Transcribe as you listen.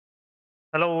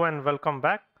Hello and welcome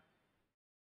back.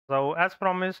 So, as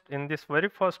promised, in this very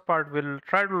first part, we'll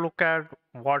try to look at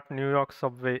what New York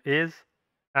subway is,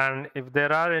 and if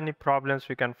there are any problems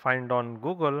we can find on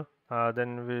Google,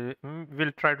 then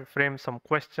we'll try to frame some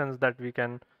questions that we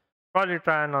can probably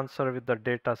try and answer with the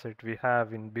data set we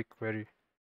have in BigQuery.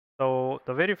 So,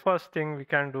 the very first thing we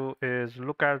can do is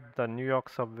look at the New York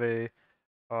subway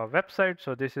website.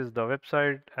 So, this is the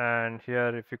website, and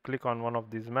here, if you click on one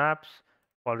of these maps,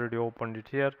 already opened it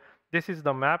here. This is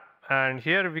the map, and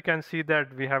here we can see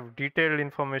that we have detailed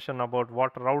information about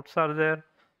what routes are there.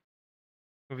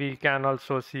 We can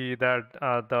also see that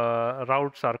the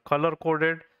routes are color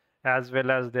coded, as well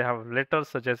as they have letters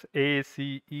such as A,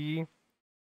 C, E.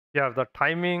 We have the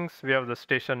timings, we have the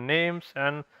station names,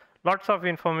 and lots of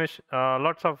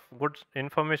good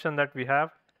information that we have.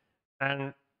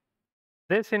 And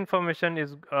this information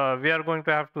is we are going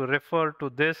to have to refer to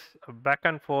this back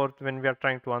and forth when we are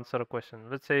trying to answer a question.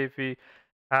 Let's say if we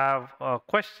have a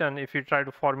question, if you try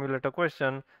to formulate a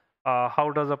question,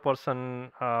 how does a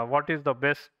person, what is the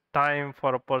best time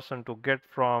for a person to get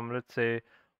from, let's say,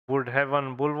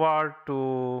 Woodhaven Boulevard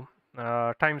to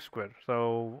Times Square?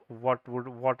 So what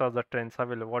are the trains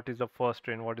available? What is the first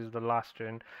train? What is the last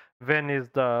train? When is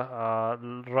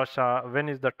the rush hour? When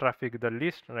is the traffic the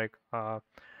least? Like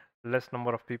less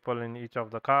number of people in each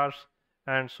of the cars,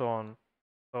 and so on.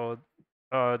 So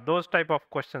those type of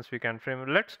questions we can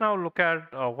frame. Let's now look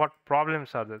at what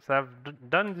problems are there. So I've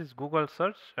done this Google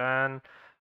search, and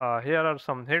here are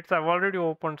some hits. I've already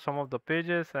opened some of the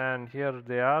pages, and here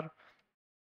they are.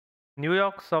 New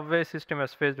York subway system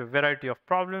has faced a variety of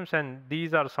problems, and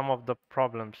these are some of the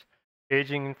problems: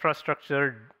 aging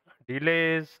infrastructure,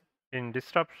 delays in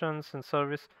disruptions in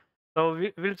service. So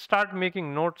we'll start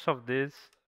making notes of this.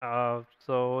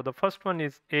 So the first one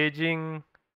is aging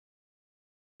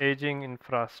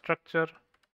infrastructure.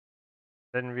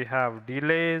 Then we have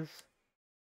delays.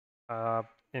 Uh,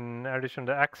 in addition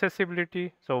to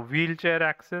accessibility, so wheelchair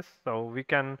access. So we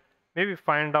can maybe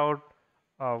find out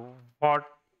uh, what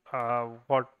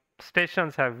what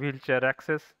stations have wheelchair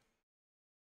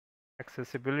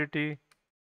accessibility.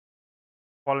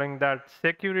 Following that,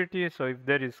 security. So if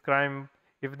there is crime,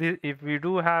 if we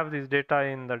do have this data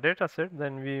in the data set,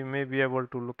 then we may be able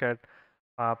to look at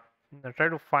uh, try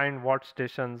to find what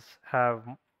stations have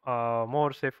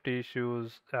more safety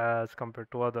issues as compared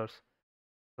to others.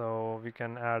 So we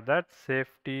can add that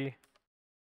safety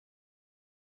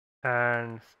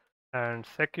and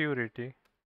security.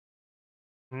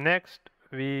 Next,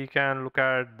 we can look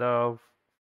at the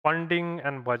funding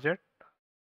and budget.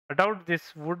 I doubt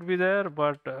this would be there,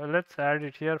 but let's add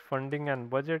it here, funding and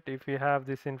budget. If we have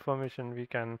this information, we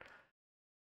can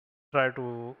try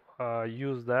to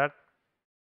use that.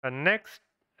 And next,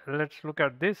 let's look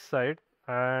at this side.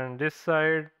 And this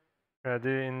side,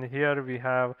 in here we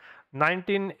have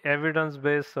 19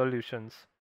 evidence-based solutions.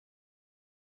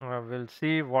 We'll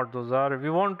see what those are. We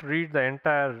won't read the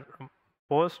entire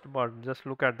post, but just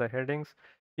look at the headings.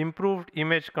 Improved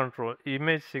image control,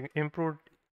 improved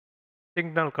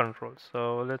signal controls.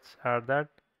 So let's add that.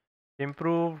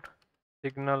 Improved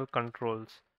signal controls.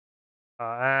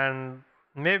 And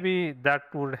maybe that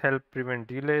would help prevent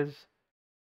delays.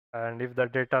 And if the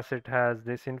data set has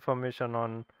this information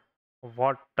on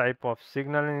what type of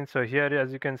signaling. So here,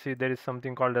 as you can see, there is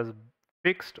something called as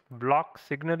fixed block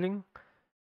signaling.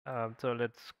 So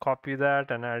let's copy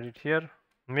that and add it here.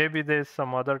 Maybe there's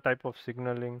some other type of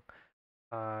signaling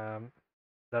um,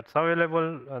 that's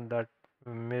available and that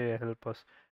may help us.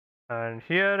 And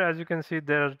here, as you can see,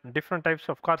 there are different types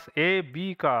of cars, A,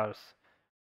 B cars.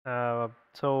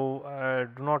 So I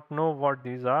do not know what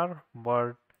these are,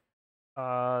 but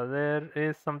there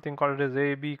is something called as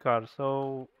A, B car.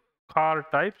 So car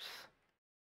types,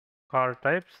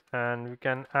 and we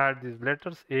can add these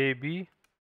letters A, B.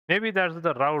 Maybe that's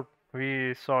the route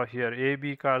we saw here. A,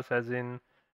 B cars, as in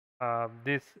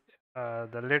this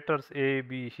the letters A,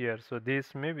 B here. So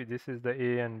maybe this is the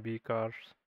A and B cars,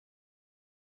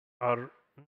 or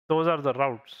those are the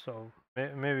routes. So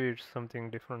maybe it's something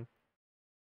different.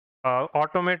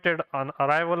 Automated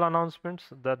arrival announcements.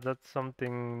 That's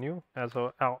something new.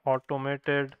 So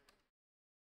automated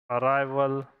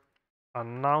arrival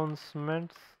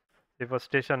announcements. If a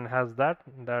station has that,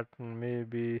 that may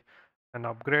be an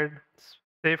upgrade.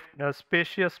 Safe,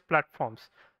 spacious platforms.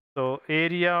 So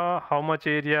area, how much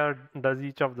area does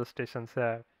each of the stations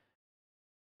have?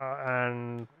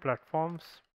 And platforms.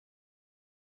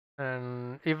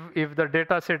 And if the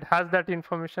data set has that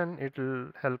information, it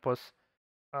will help us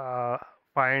uh,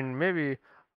 find maybe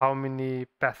how many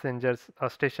passengers a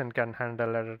station can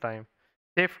handle at a time.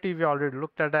 Safety, we already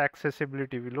looked at.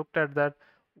 Accessibility, we looked at that.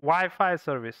 Wi-Fi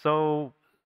service. So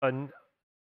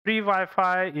free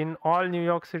Wi-Fi in all New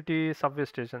York City subway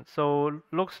stations. So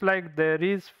looks like there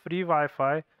is free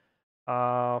Wi-Fi,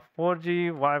 4G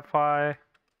Wi-Fi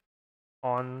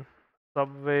on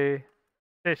subway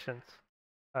stations.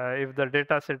 If the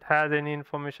data set has any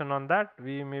information on that,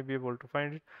 we may be able to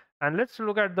find it. And let's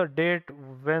look at the date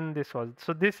when this was.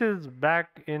 So this is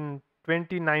back in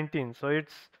 2019. So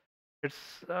it's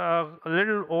a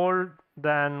little old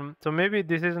than. So maybe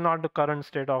this is not the current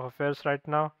state of affairs right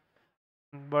now,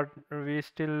 but we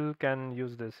still can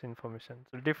use this information.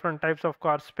 So different types of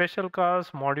cars: special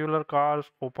cars, modular cars,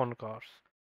 open cars,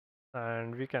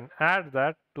 and we can add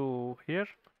that to here.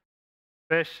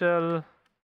 Special,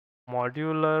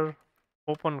 modular,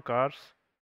 open cars,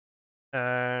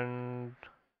 and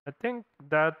I think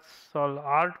that's all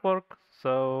artwork.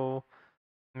 So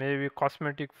maybe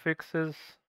cosmetic fixes,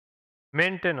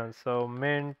 maintenance. So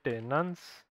maintenance,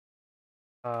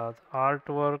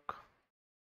 artwork,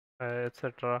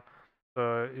 etc.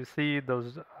 So you see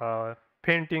those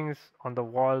paintings on the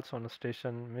walls on a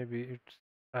station. Maybe it's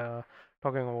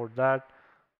talking about that.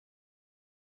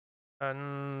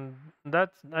 And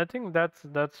that's, I think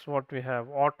that's what we have.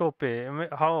 Auto pay.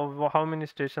 How many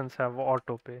stations have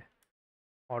auto pay?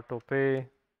 Auto pay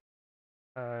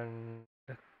and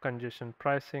congestion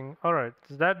pricing. All right,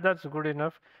 so that's good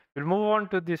enough. We'll move on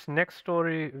to this next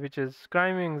story, which is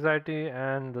crime, anxiety,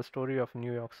 and the story of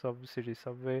New York City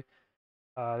subway.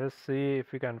 Let's see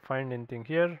if we can find anything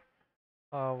here.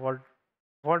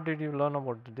 What did you learn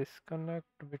about the disconnect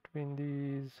between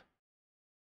these?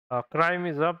 Crime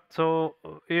is up. So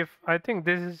if I think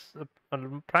this is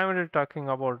primarily talking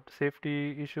about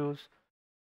safety issues,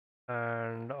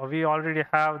 and we already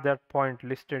have that point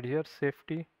listed here: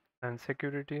 safety and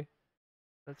security.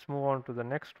 Let's move on to the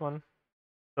next one.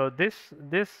 So this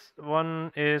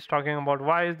one is talking about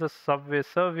why is the subway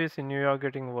service in New York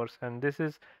getting worse, and this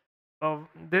is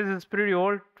pretty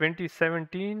old,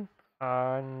 2017,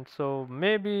 and so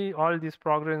maybe all these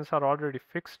programs are already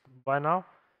fixed by now,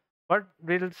 but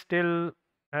we'll still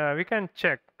we can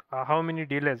check how many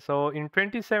delays. So in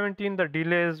 2017, the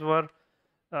delays were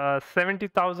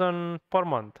 70,000 per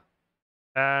month,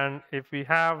 and if we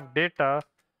have data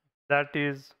that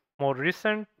is more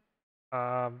recent,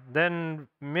 then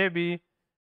maybe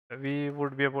we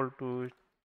would be able to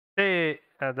say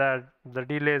that the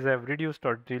delays have reduced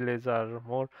or delays are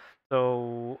more.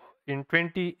 So in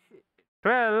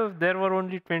 2012, there were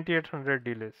only 2,800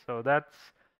 delays. So that's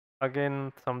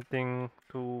again something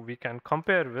we can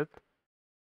compare with.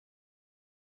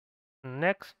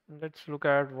 Next, let's look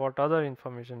at what other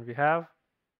information we have.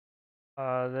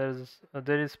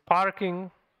 There is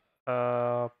parking,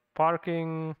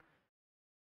 parking,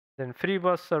 then free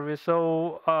bus service.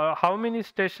 So how many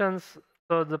stations?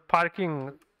 So the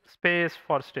parking space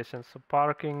for stations. So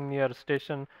parking near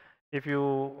station. If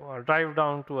you drive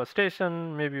down to a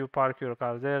station, maybe you park your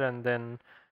car there and then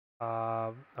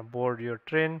board your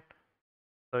train.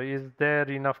 So is there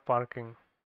enough parking?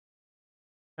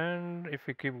 And if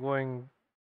we keep going,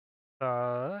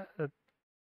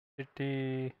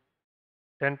 city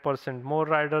 10% more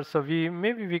riders. So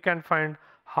we can find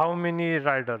how many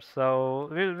riders. So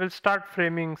we'll start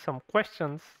framing some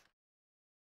questions.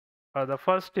 The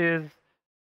first is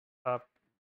uh,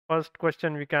 first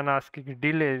question we can ask is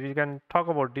delay. We can talk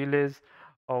about delays.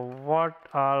 What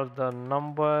are the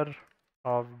number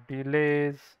of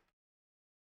delays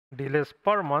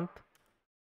per month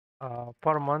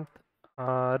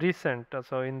recent,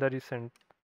 so in the recent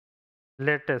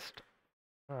latest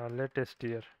latest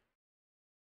year.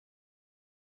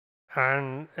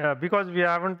 And because we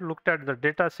haven't looked at the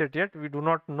data set yet, we do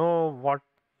not know what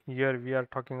year we are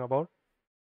talking about.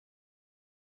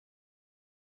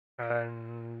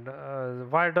 And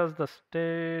why does the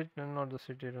state and not the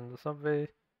city run the subway?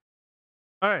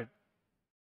 All right.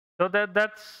 So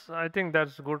that's I think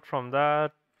that's good from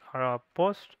that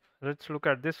post. Let's look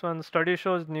at this one. Study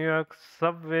shows New York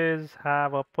subways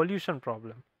have a pollution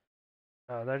problem.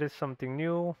 That is something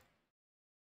new.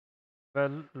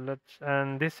 Well,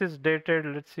 and this is dated.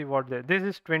 Let's see what this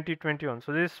is 2021.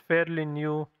 So this is fairly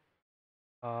new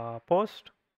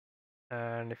post.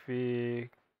 And if we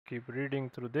keep reading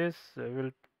through this,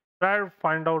 we'll try to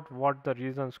find out what the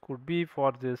reasons could be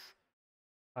for this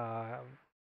uh,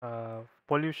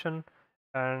 pollution.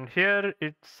 And here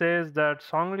it says that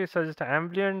strongly suggests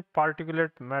ambient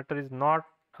particulate matter is not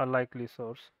a likely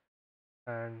source.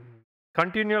 And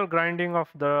continual grinding of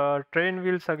the train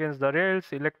wheels against the rails,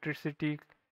 electricity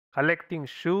collecting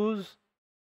shoes,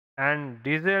 and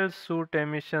diesel soot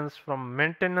emissions from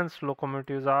maintenance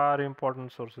locomotives are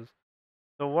important sources.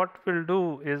 So what we'll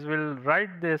do is we'll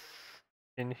write this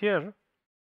in here,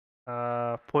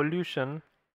 pollution,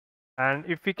 and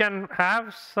if we can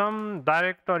have some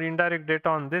direct or indirect data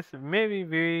on this, maybe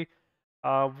we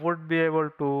would be able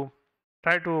to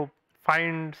try to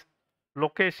find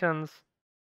locations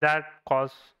that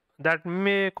cause that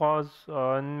may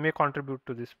contribute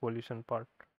to this pollution part.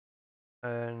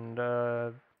 And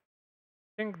I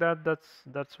think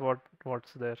that's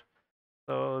what's there.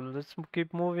 So let's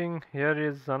keep moving. Here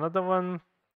is another one,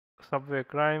 subway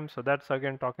crime. So that's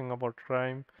again talking about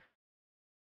crime.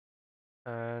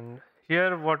 And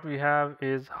here what we have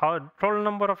is how total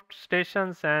number of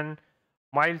stations and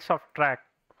miles of track.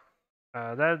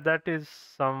 That is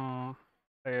some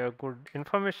good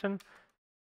information.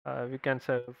 We can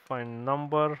say find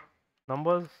numbers,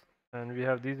 and we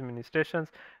have these many stations.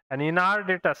 And in our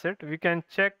data set, we can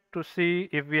check to see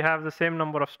if we have the same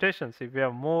number of stations. If we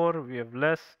have more, we have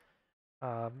less.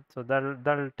 So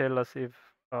that'll tell us if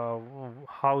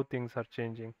how things are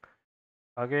changing.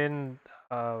 Again,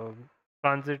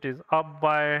 transit is up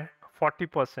by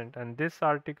 40%, and this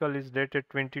article is dated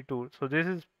 22. So this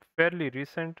is fairly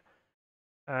recent,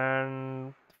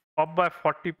 and up by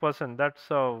 40%.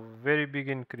 That's a very big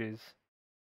increase.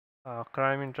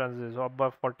 Crime in transit is up by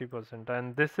 40%,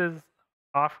 and this is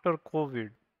after COVID.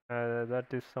 That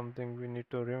is something we need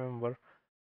to remember.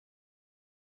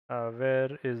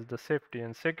 Where is the safety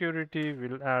and security?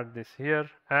 We'll add this here,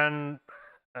 and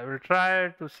I will try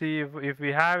to see if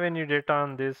we have any data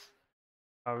on this.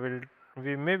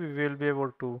 We maybe we'll be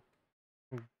able to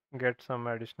get some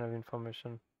additional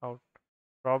information out.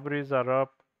 Robberies are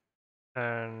up,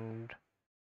 and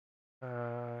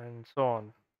and so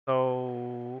on.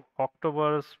 So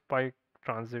October spike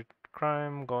transit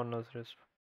crime, governor's risk.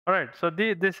 All right, so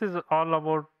this is all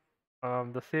about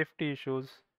the safety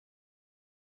issues.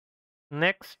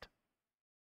 Next,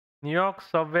 New York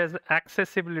subway's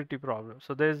accessibility problem.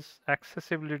 So there's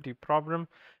accessibility problem.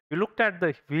 We looked at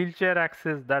the wheelchair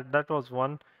access. That was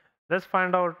one. Let's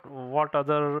find out what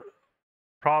other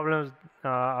problems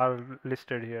are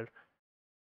listed here.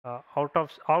 Out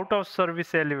of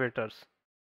service elevators,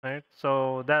 right?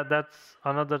 So that's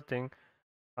another thing.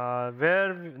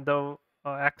 Where the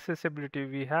accessibility,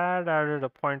 we had added a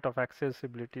point of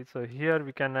accessibility. So here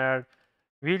we can add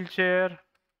wheelchair,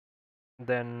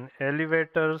 then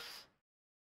elevators,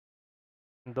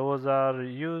 those are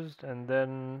used, and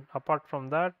then apart from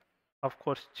that, of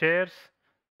course, chairs.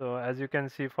 So as you can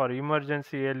see, for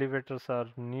emergency, elevators are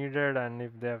needed, and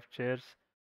if they have chairs,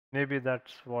 maybe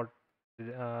that's what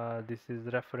this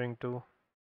is referring to.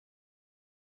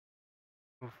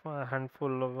 A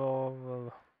handful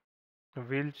of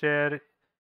wheelchair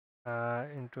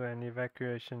into an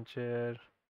evacuation chair.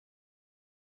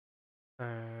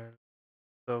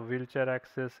 So wheelchair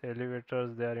access,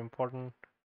 elevators, they are important.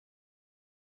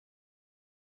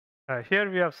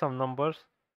 Here we have some numbers.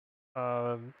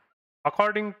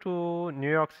 According to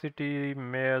New York City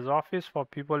Mayor's Office for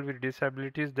People with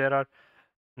Disabilities, there are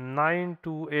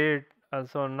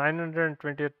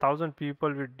 928,000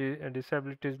 people with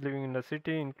disabilities living in the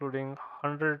city, including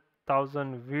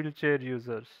 100,000 wheelchair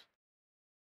users.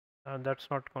 That's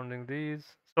not counting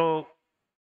these. So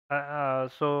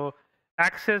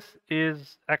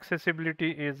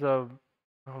accessibility is a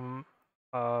um,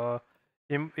 uh,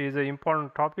 is an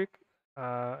important topic,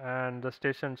 and the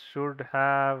station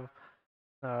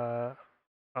uh,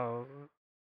 uh,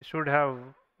 should have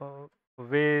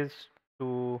ways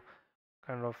to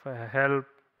kind of help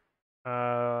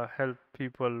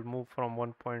people move from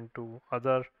one point to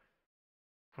other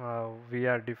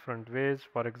via different ways.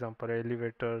 For example,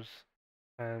 elevators,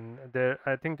 and there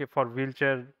I think for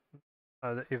wheelchair,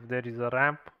 if there is a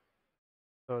ramp.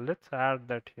 So let's add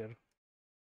that here.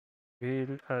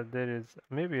 There is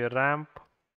maybe a ramp,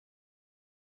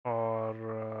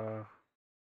 or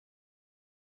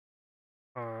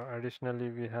additionally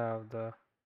we have the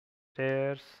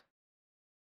stairs.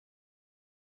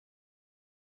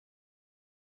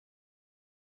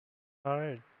 All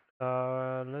right.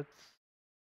 Let's.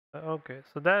 Okay.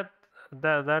 So that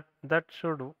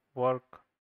should work.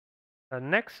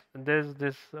 Next, there's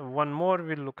this one more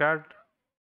we'll look at.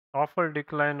 Awful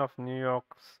decline of New York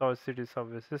City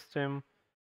subway system.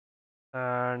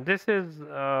 And this is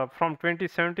from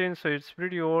 2017, so it's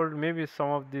pretty old. Maybe some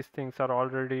of these things are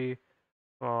already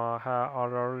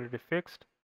fixed.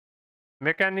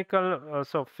 Mechanical,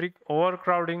 so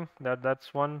overcrowding.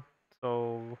 That's one.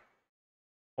 So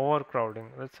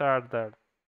overcrowding. Let's add that.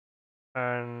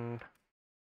 And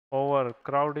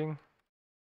overcrowding.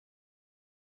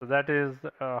 So that is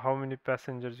how many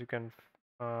passengers you can,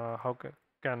 how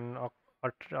can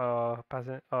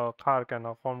a car can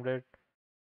accommodate.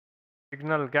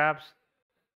 Signal gaps.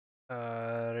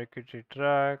 rickety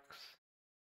tracks,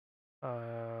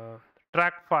 uh,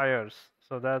 track fires.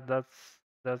 So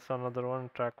that's another one.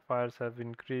 Track fires have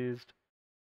increased.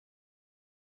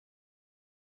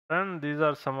 And these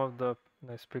are some of the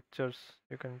nice pictures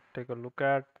you can take a look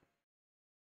at.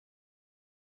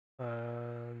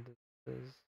 And this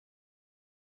is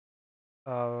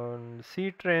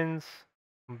sea trains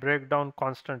break down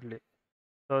constantly.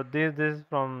 So this is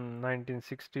from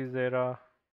 1960s era.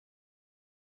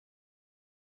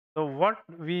 So what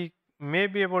we may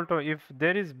be able to, if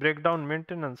there is breakdown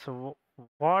maintenance, so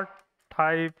what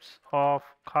types of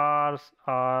cars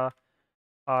are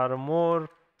more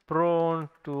prone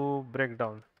to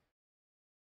breakdown?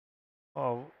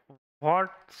 Or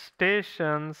what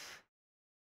stations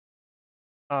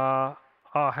uh,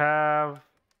 have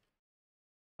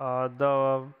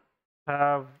the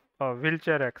have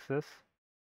wheelchair access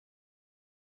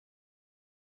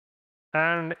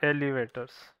and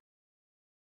elevators?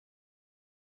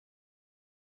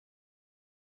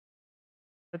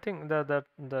 I think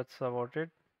that's about it.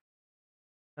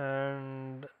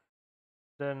 And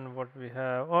then what we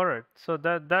have, all right, so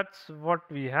that's what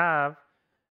we have.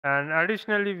 And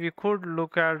additionally, we could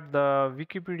look at the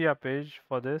Wikipedia page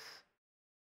for this.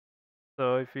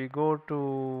 So if we go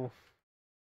to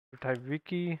type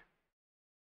wiki,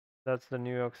 that's the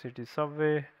New York City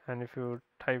subway, and if you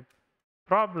type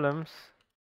problems,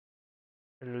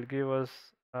 it will give us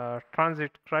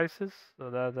transit crisis. So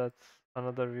that's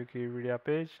another Wikipedia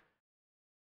page.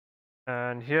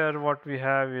 And here what we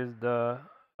have is the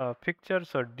picture,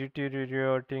 so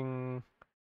deteriorating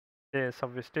the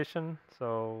subway station.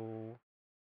 So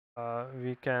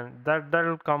we can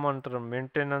that'll come under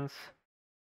maintenance.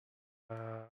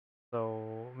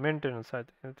 So maintenance, I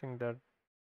think that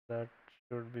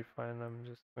should be fine. I'm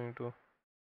just going to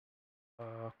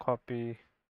copy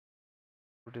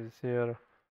what is here,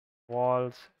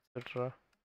 walls, etc.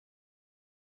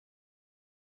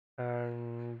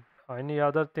 And any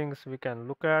other things we can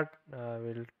look at,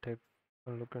 we'll take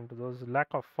a look into those. Lack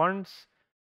of funds,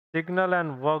 signal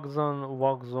and work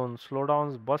zone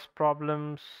slowdowns, bus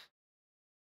problems.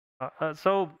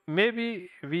 So maybe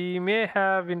we may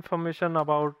have information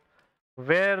about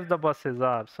where the buses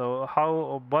are. So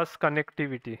how bus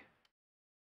connectivity,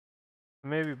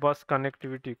 maybe bus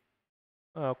connectivity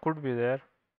could be there.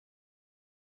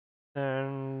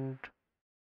 And I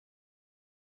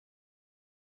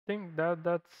think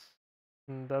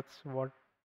that's what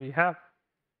we have.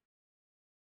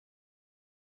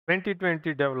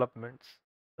 2020 developments.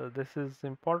 So this is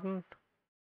important.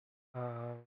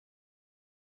 Uh,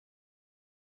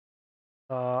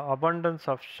 Abundance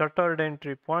of shuttered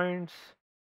entry points.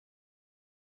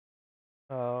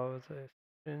 The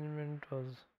experiment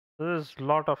was. There's a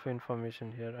lot of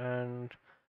information here, and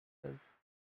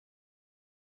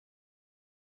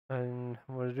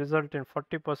will result in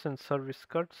 40% service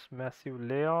cuts, massive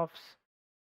layoffs,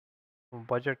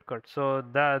 budget cuts. So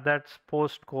that's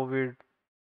post-COVID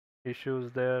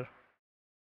issues there.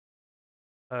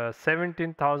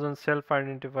 17,000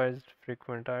 self-identified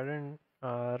frequent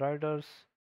riders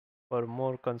were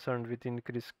more concerned with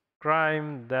increased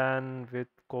crime than with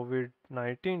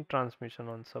COVID-19 transmission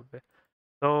on subway.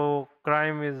 So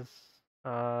crime is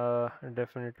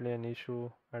definitely an issue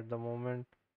at the moment.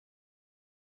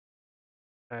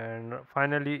 And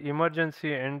finally,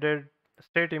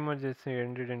 state emergency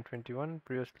ended in 21,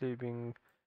 previously being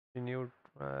renewed,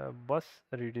 bus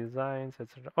redesigns,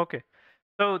 etc. Okay,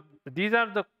 so these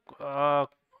are the uh,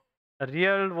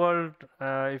 real world,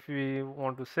 if we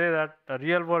want to say that,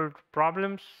 real world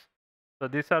problems. So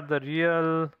these are the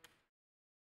real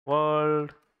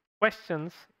world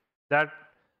questions that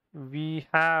we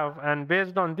have, and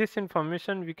based on this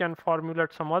information we can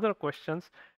formulate some other questions,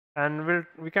 and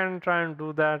we can try and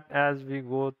do that as we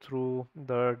go through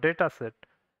the data set.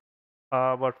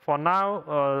 But for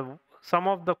now, some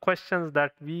of the questions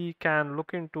that we can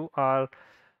look into are,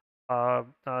 uh,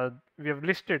 uh, we have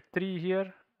listed 3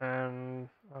 here, and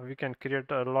we can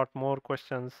create a lot more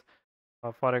questions.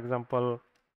 For example,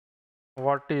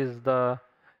 what is the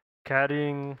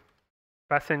carrying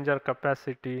passenger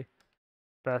capacity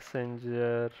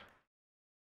passenger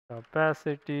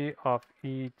capacity of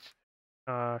each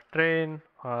train,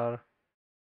 or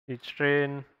each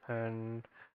train? And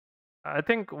I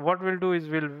think what we'll do is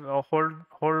we'll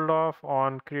hold off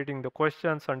on creating the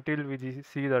questions until we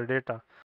see the data.